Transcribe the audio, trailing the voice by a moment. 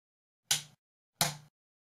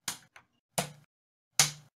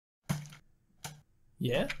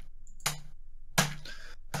Yeah?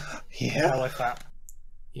 Yeah. I like that.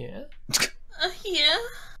 Yeah? Yeah.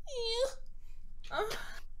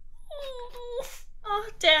 Oh,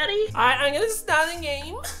 Daddy. I'm gonna start a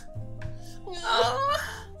game.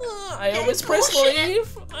 I almost pressed bullshit.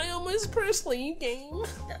 leave. I almost pressed leave game.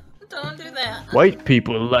 Don't do that. White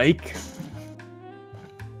people like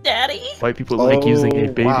Daddy. using a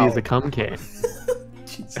baby wow. as a cum can.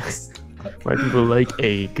 Jesus. White people like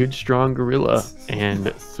a good strong gorilla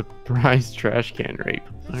and surprise trash can rape.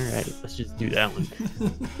 Alright, let's just do that one.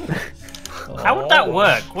 How would that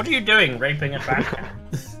work? What are you doing, raping a trash can?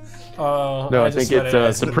 No, I think it's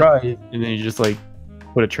a surprise, and then you just like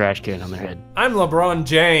put a trash can on their head. I'm LeBron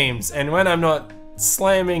James, and when I'm not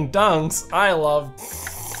slamming dunks, I love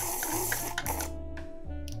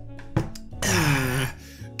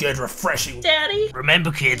good, refreshing. Daddy.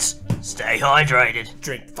 Remember, kids, stay hydrated.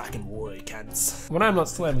 Drink fucking water, cunts. When I'm not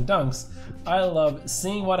slamming dunks, I love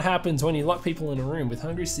seeing what happens when you lock people in a room with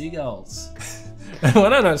hungry seagulls. And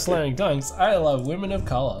when I'm not slamming dunks, I love women of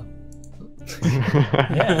color.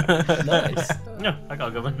 Yeah, nice. No, I got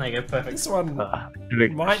a good one. There you go, perfect. This one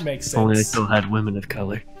might make If only I sense. still had women of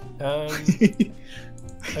color. I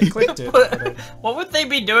clicked it. But What would they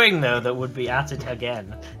be doing though that would be at it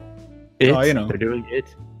again? It, Oh, you know. they're doing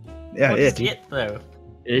it. Yeah, What is it. it though?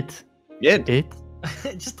 It. It. It.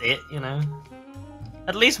 Just it, you know.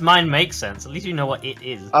 At least mine makes sense. At least you know what it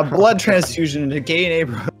is. A blood transfusion in a gay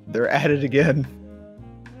neighborhood. They're at it again.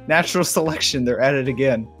 Natural selection. They're at it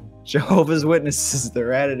again. Jehovah's Witnesses.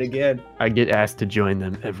 They're at it again. I get asked to join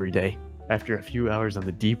them every day. After a few hours on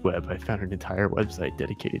the deep web, I found an entire website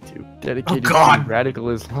dedicated to God. radical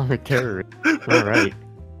Islamic terrorists. All right.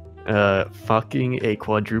 Fucking a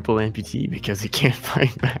quadruple amputee because he can't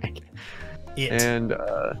fight back. it. And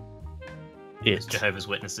It's Jehovah's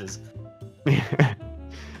Witnesses.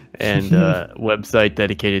 and website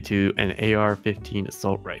dedicated to an AR-15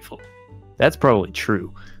 assault rifle. That's probably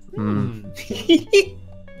true. I'm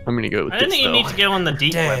gonna go with I don't this think you though. need to go on the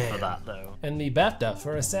deep web Damn. for that though. And the BAFTA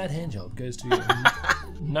for a sad handjob goes to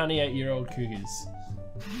 98-year-old cougars.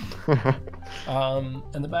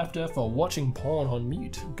 And the BAFTA for watching porn on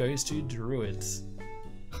mute goes to druids.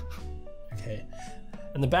 Okay.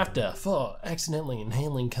 And the BAFTA for accidentally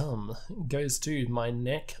inhaling cum goes to my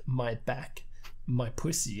neck, my back, my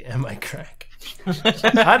pussy, and my crack.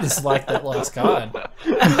 I just like that last card.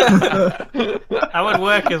 That would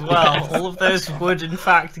work as well. All of those would, in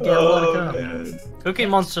fact, get a lot of cum. Cookie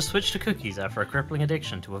Monster switched to cookies after a crippling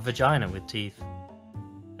addiction to a vagina with teeth.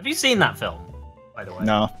 Have you seen that film, by the way?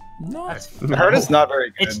 No. No. That is I heard it's not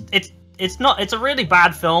very good. It's not. It's a really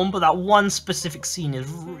bad film, but that one specific scene is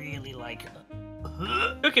really like.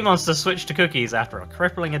 Cookie Monster switched to cookies after a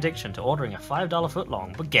crippling addiction to ordering a $5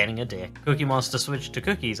 footlong but getting a dick. Cookie Monster switched to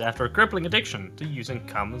cookies after a crippling addiction to using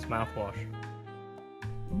cum as mouthwash.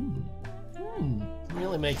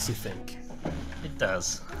 Really makes you think. It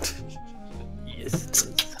does.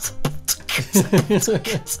 Yes.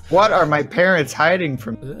 What are my parents hiding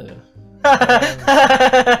from? Ugh.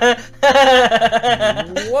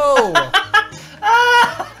 Whoa! Whoa!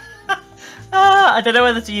 I don't know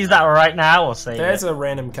whether to use that right now or say There's it. a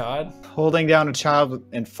random card. Holding down a child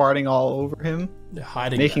and farting all over him. They're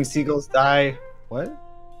hiding. Making seagulls die. What?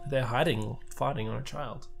 They're hiding, fighting on a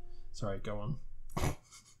child. Sorry, go on.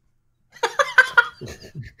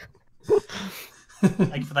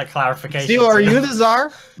 Thank you for that clarification. Seal, are too. you the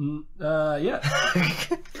czar? Yeah.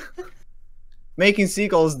 Making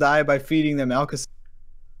seagulls die by feeding them Alka.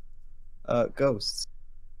 Ghosts.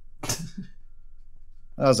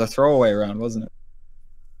 That was a throwaway round, wasn't it?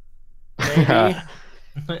 Maybe.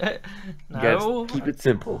 No. Keep it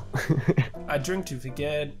simple. I drink to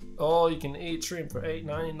forget. Oh, you can eat shrimp for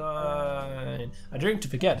 $8.99. I drink to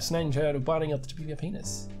forget. A snagging turtle biting up the tip of your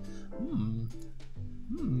penis.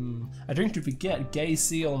 I drink to forget. Gay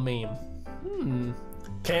seal meme.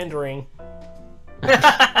 Pandering.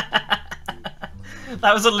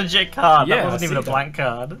 That was a legit card. Yeah, that wasn't I even a see blank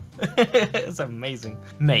card. It's amazing.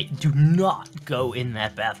 Mate, do not go in their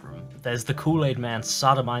bathroom. There's the Kool-Aid man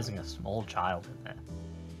sodomizing a small child in there.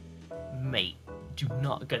 Mate, do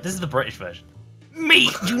not go. This is the British version.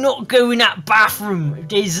 Mate, do not go in that bathroom.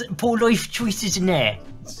 There's poor life choices in there.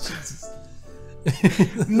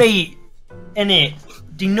 Mate, innit?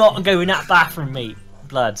 Do not go in that bathroom, mate.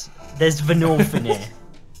 Bloods. There's the North in there.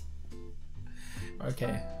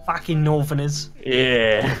 Okay. Fucking Northerners.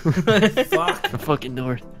 Yeah. Fuck. The fucking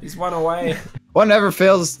North. He's one away. One never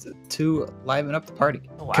fails to liven up the party.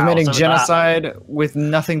 Oh, wow, Committing so that- genocide with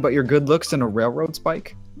nothing but your good looks and a railroad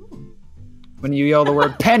spike. When you yell the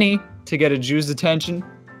word penny to get a Jew's attention.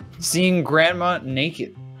 Seeing grandma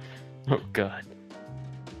naked. Oh god.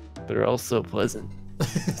 They're also pleasant.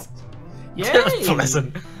 Yay!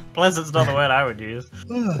 Pleasant. Pleasant's not the word I would use.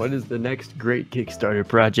 What is the next great Kickstarter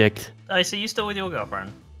project? I see you still with your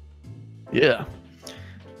girlfriend. Yeah.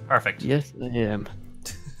 Perfect. Yes, I am.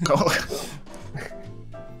 Oh.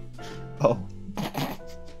 Oh.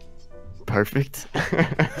 Perfect.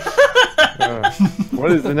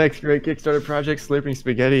 What is the next great Kickstarter project? Slurping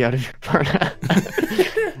spaghetti out of your partner.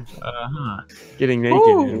 Getting naked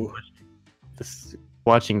and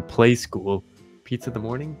watching Play School. Pizza in the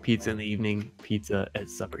morning, pizza in the evening, pizza at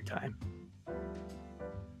supper time.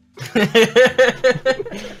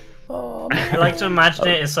 Oh, I like to imagine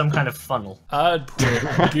it as some kind of funnel. I'd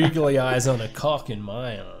put googly eyes on a cock in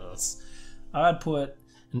my ass. I'd put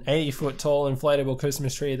an 80-foot tall inflatable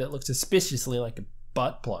Christmas tree that looks suspiciously like a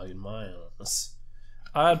butt plug in my ass.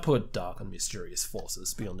 I'd put dark and mysterious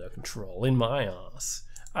forces beyond our control in my ass.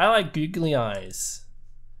 I like googly eyes.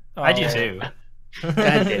 I do too. God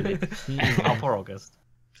damn it. Oh, poor August.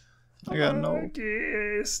 I got no.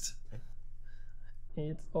 August.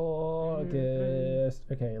 It's August.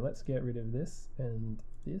 Okay, let's get rid of this and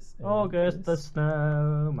this. And August the this.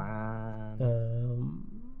 snowman.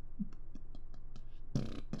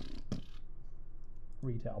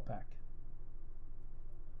 Retail pack.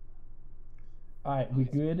 Alright, we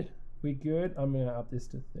good? We good? I'm gonna up this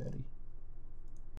to 30.